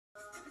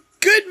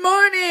Good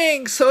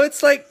morning! So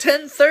it's like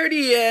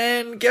 10:30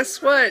 and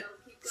guess what?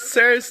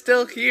 Sarah's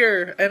still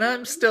here and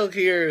I'm still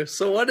here.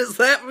 So what does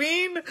that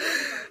mean?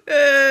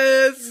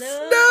 It's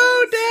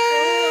snow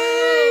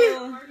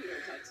day!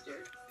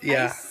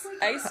 Yeah.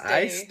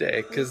 Ice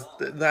day, because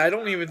I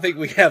don't even think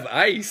we have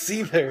ice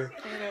either.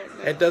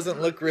 It doesn't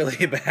look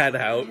really bad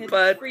out,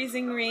 but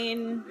freezing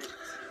rain.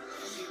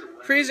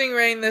 Freezing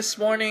rain this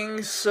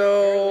morning,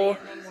 so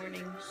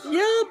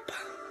yep.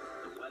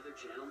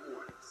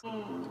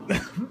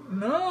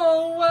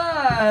 No,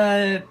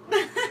 what?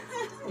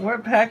 We're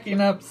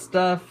packing up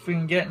stuff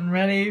and getting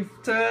ready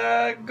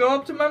to go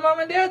up to my mom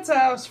and dad's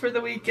house for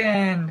the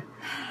weekend.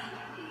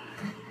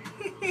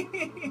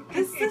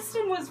 The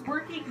system was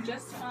working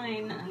just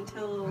fine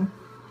until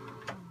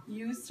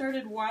you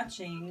started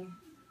watching.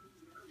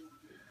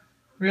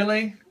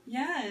 Really?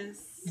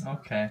 Yes.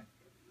 Okay.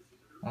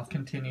 I'll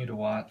continue to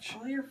watch.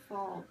 All your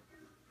fault.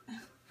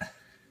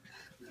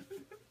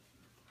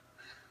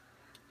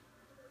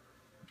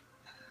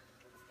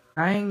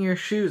 Tying your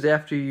shoes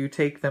after you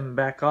take them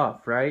back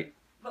off, right?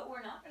 But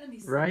we're not going to be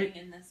sleeping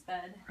in this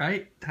bed.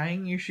 Right?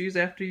 Tying your shoes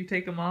after you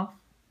take them off?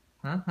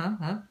 Huh?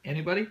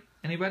 Anybody?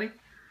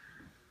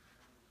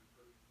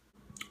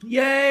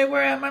 Yay,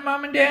 we're at my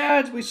mom and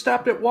dad's. We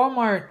stopped at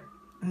Walmart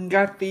and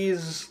got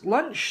these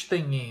lunch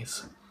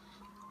thingies.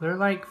 They're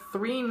like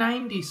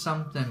 $3.90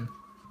 something.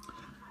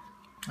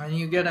 And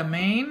you get a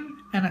main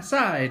and a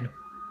side.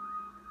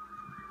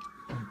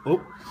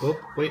 Oh,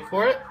 wait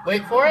for it.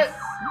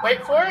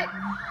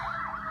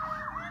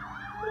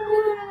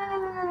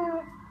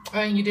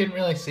 And you didn't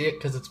really see it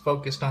because it's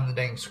focused on the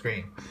dang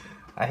screen.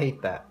 I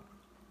hate that.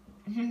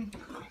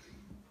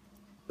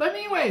 But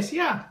anyways,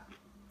 yeah.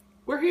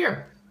 We're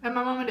here at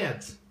my mom and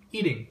dad's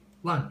eating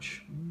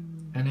lunch.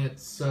 And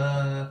it's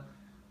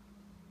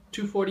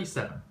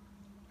 2:47.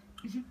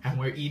 And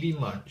we're eating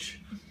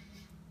lunch.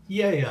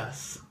 Yay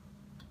us.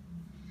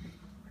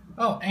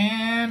 Oh,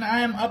 and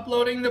I'm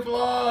uploading the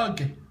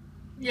vlog.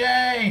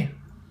 Yay!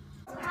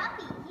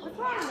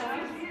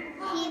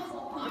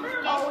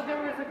 Oh,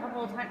 there was a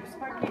couple of times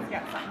Sparky's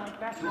got something like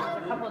that. There was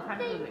a couple of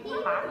times it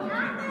was hot.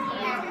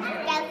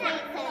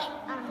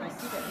 I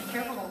see that. Be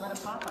careful, don't let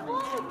it pop on it.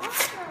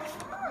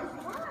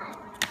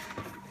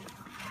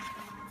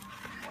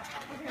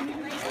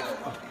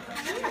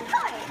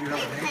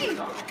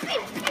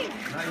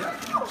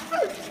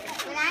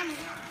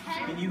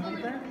 Can you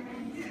hold that?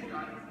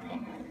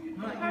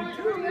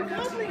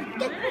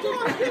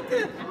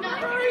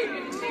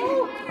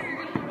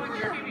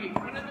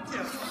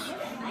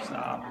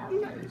 Stop.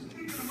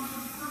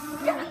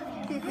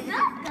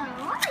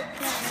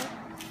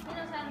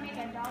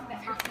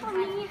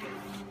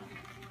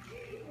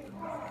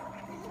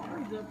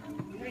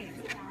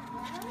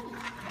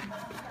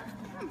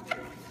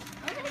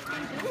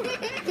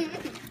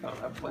 Oh,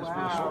 that place for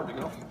the sword to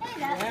go.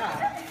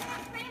 Yeah.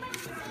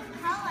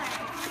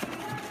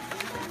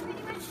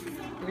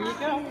 There you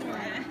go.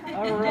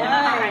 All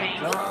right.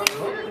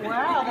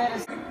 Wow, that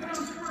is.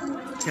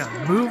 Got a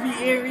movie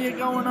area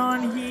going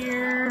on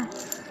here.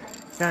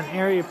 Got an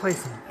area to play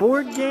some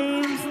board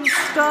games and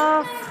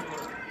stuff.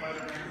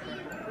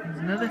 There's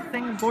another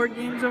thing of board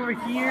games over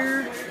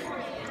here.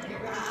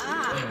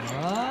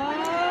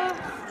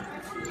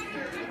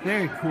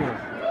 Very cool.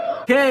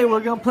 Okay, we're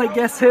gonna play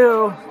Guess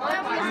Who.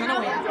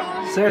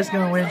 Sarah's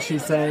gonna win, she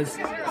says.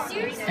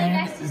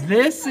 And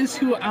this is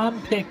who I'm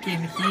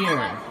picking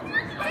here.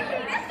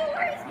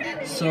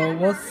 So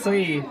we'll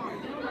see.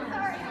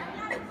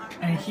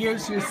 And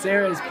here's who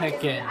Sarah's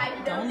picking.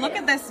 Don't look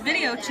at this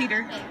video,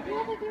 cheater.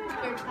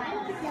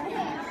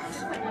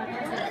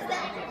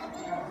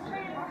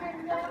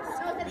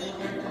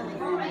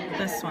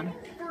 This one.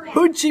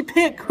 Who'd she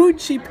pick?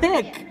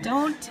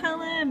 Don't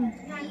tell him.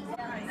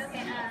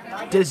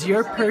 Does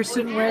your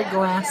person wear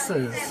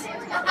glasses?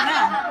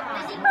 Yeah.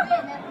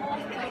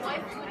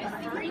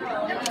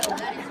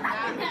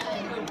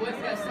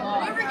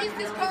 Whoever gets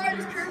this card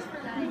is cursed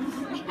for that.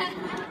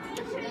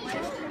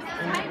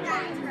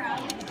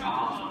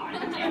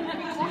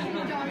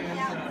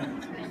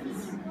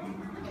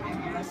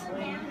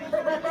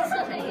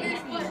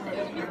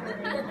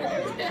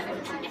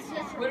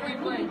 What are we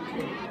playing?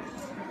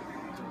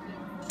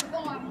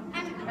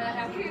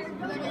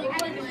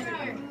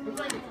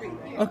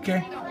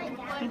 Okay.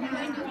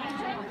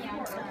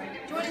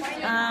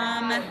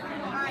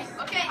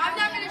 Okay, I'm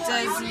not gonna show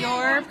Does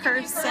your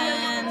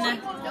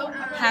person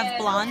have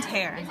blonde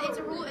hair?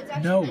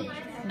 No.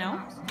 No?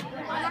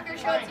 I'm not gonna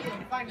show it to you.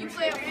 You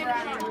play it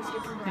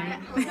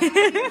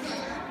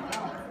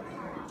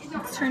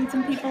Let's turn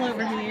some people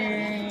over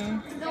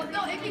here. No,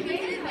 if you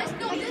get it, this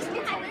gets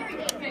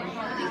hilarious.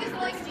 Because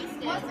like,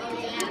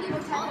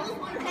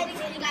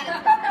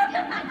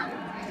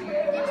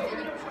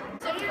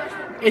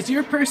 Is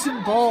your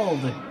person bald?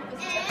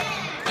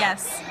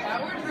 Yes.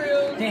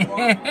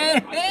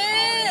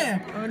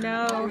 Oh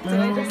no. Did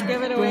I just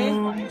give it away?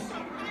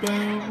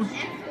 Boom.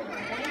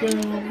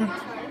 Boom.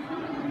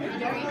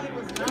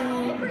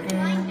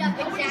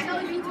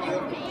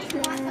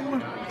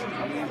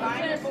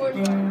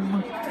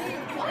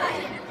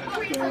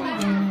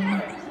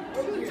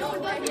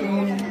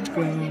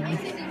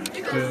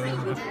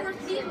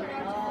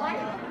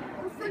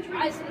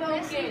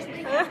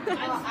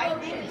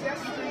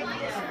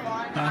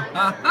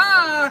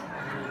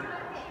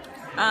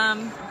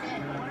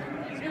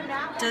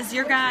 Does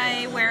your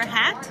guy wear a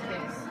hat?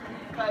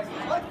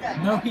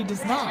 No, he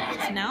does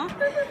not. No?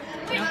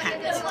 No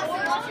hat.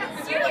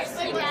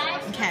 Seriously,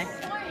 guys. Okay.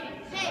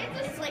 Hey,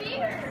 it's like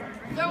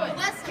throw it.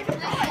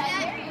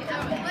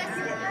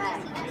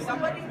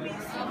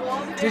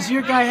 Does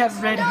your guy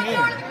have red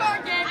hair?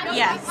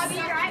 Yes.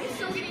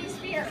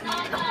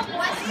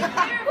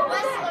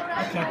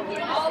 Okay.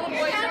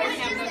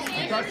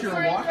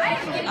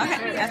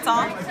 Okay, that's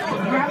all?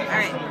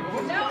 Alright.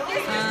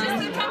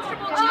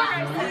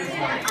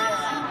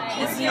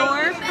 Is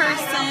your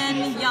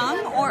person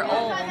young or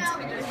old?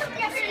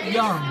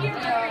 Young.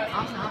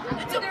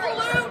 It's a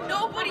balloon.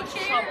 Nobody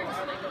cares.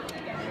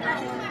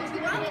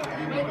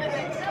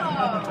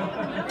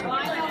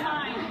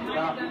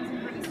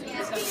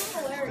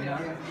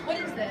 What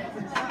is this?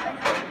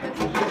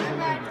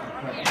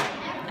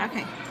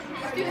 Okay.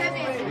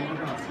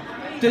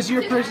 Does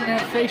your person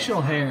have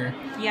facial hair?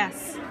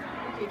 Yes.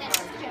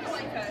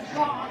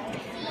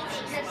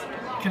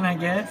 Can I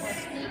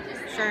guess?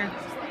 Sure.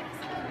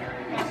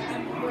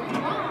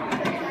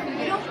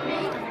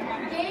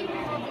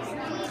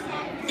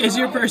 Is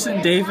your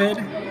person David?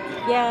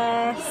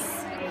 Yes.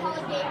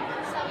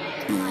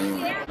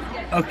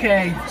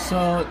 Okay,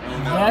 so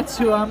that's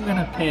who I'm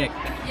gonna pick.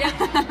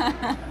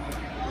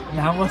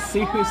 Now we'll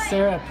see who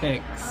Sarah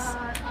picks.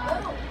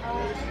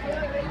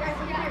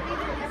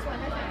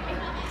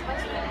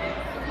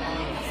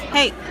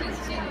 Hey,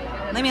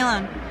 leave me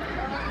alone.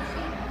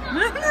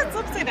 That's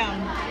upside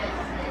down.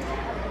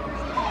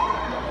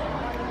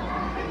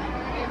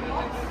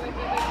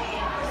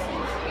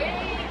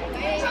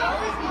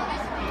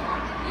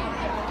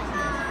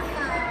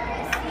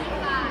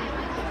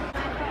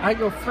 I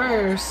go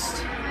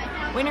first.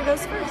 Winner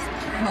goes first.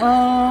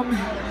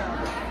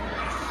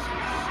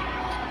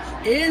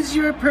 Is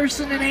your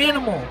person an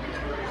animal?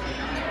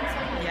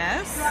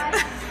 Yes.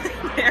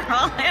 They're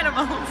all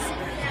animals.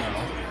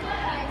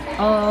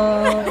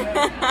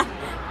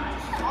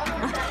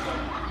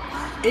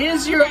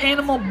 Is your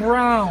animal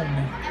brown?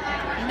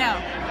 No.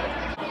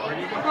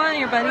 Come on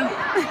here, buddy.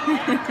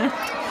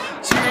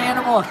 Is your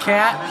animal a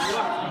cat?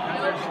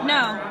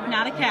 No,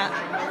 not a cat.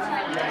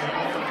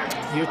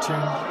 Your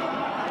turn.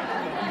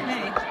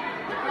 Okay.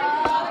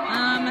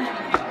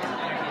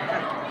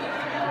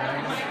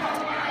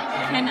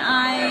 Can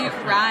I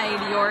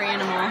ride your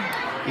animal?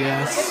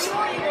 Yes.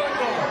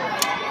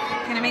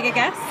 Can I make a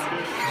guess?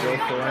 Go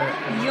for it.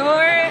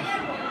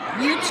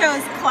 You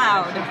chose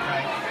Cloud.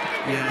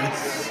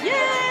 Yes.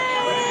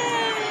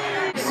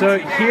 Yay! So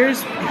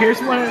here's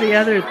one of the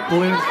other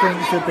balloon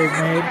things that they've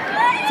made.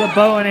 It's a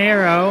bow and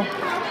arrow.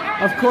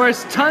 Of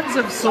course, tons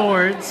of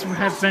swords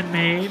have been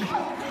made.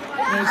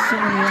 There's some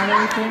of the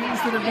other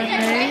things that have been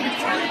made.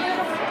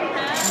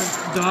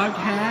 Dog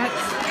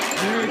hats.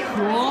 Very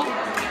cool.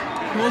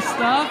 Cool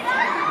stuff.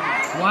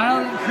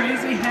 Wild and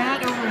crazy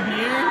hat over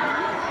here.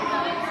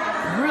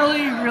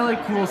 Really, really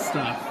cool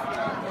stuff.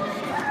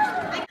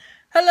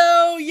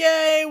 Hello,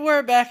 yay!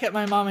 We're back at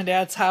my mom and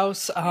dad's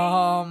house.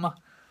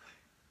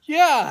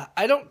 Yeah,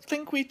 I don't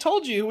think we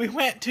told you. We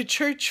went to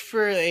church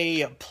for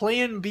a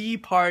Plan B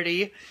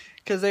party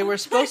because they were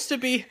supposed to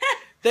be.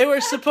 They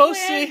were supposed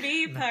Plan to.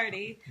 B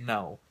party.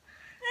 No,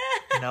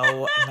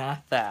 no,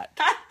 not that.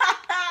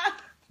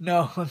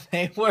 No,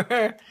 they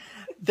were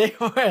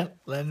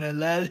la la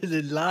la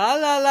la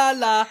la la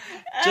la.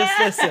 Just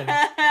listen,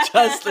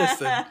 just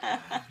listen,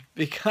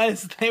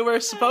 because they were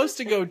supposed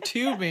to go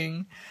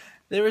tubing.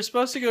 They were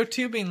supposed to go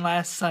tubing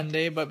last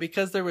Sunday, but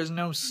because there was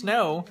no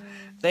snow,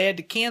 they had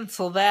to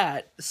cancel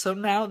that. So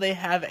now they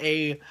have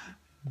a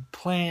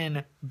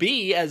Plan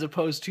B as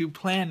opposed to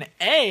Plan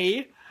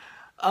A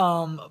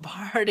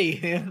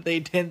party. They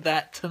did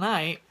that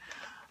tonight.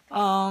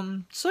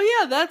 So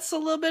yeah, that's a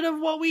little bit of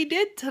what we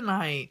did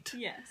tonight.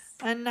 Yes.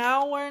 And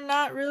now we're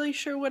not really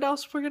sure what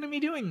else we're going to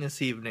be doing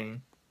this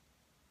evening.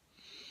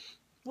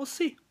 We'll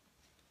see.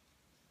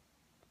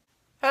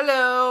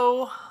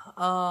 Hello.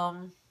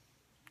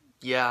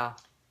 Yeah.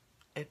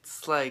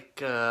 It's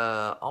like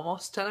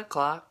almost 10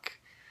 o'clock.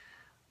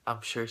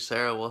 I'm sure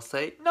Sarah will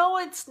say, "No,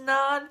 it's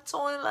not. It's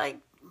only like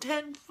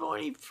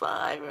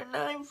 10:45 or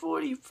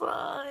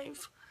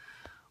 9:45."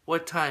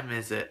 What time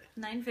is it?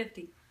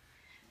 9:50.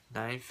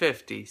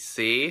 9:50.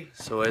 See?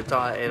 So it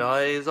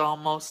is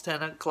almost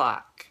 10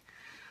 o'clock.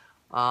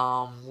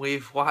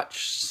 We've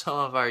watched some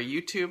of our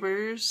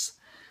YouTubers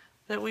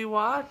that we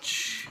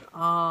watch.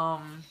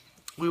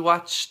 We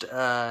watched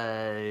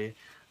The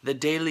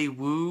Daily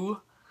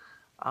Woo.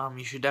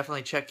 You should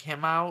definitely check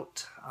him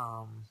out.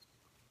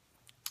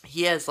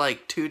 He has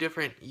like 2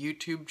 different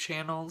YouTube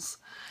channels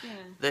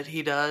that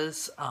he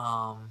does.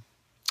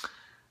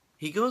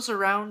 He goes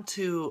around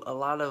to a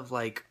lot of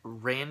like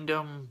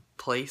random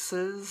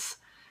places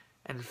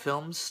and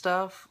film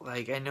stuff.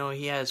 Like I know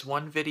he has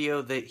one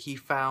video that he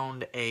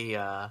found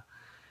an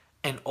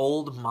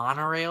old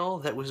monorail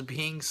that was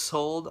being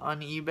sold on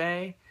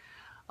eBay.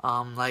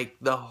 like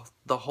the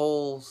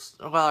whole,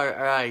 well,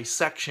 or a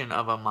section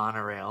of a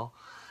monorail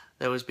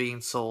that was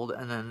being sold.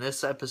 And then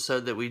this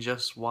episode that we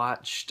just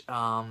watched,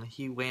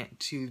 he went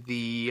to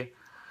the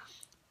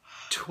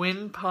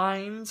Twin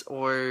Pines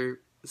or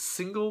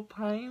Single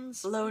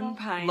Pines? Lone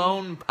Pine.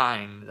 Lone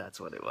Pine, that's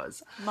what it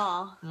was.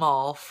 Mall.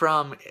 Mall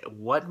from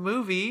what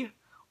movie?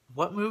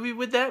 What movie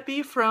would that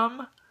be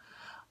from?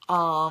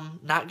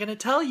 Not gonna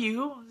tell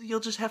you. You'll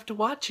just have to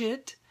watch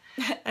it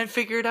and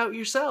figure it out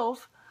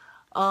yourself.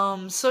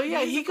 So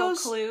yeah, Musical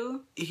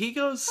Clue. he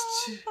goes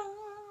to,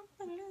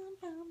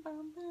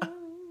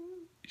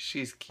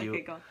 she's cute.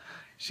 Okay, go.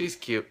 She's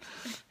cute.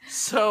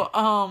 So,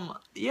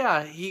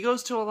 yeah, he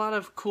goes to a lot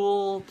of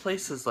cool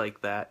places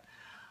like that.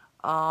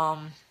 Yeah,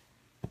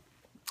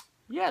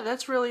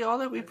 that's really all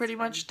that we pretty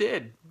much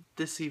did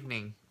this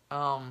evening.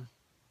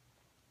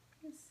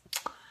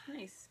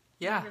 Nice.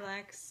 Yeah.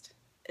 Relaxed.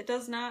 It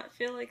does not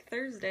feel like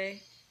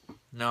Thursday.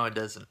 No, it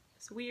doesn't.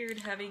 It's weird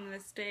having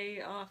this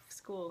day off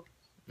school.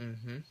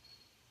 Mm-hmm.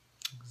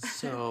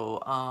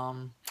 So,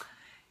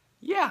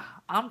 yeah,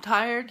 I'm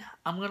tired.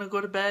 I'm gonna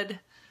go to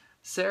bed.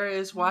 Sarah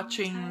is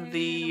watching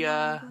the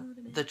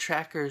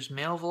Trackers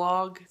mail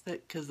vlog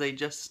because they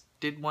just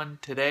did one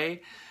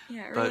today.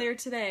 Yeah, earlier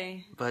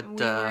today. But we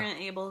weren't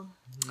able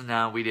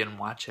no, we didn't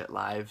watch it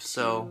live.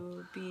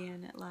 So to be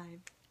in it live.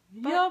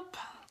 yep.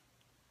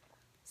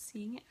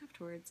 Seeing it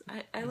afterwards.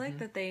 I like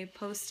that they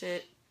post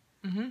it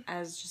Mm-hmm.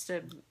 as just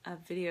a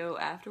video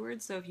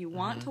afterwards. So if you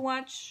want to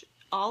watch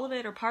all of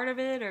it or part of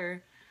it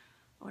or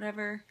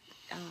whatever,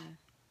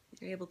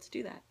 you're able to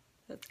do that.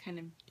 That's kind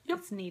of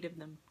it's neat of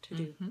them to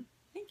do.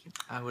 Thank you.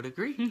 I would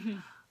agree.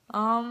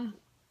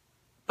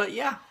 But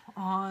yeah,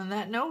 on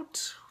that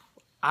note,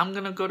 I'm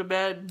gonna go to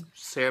bed.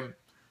 Sarah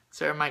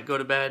might go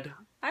to bed.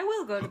 I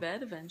will go to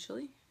bed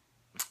eventually.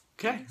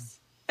 Okay.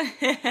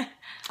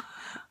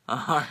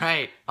 All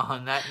right.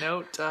 On that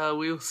note,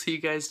 we will see you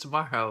guys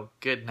tomorrow.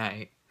 Good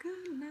night.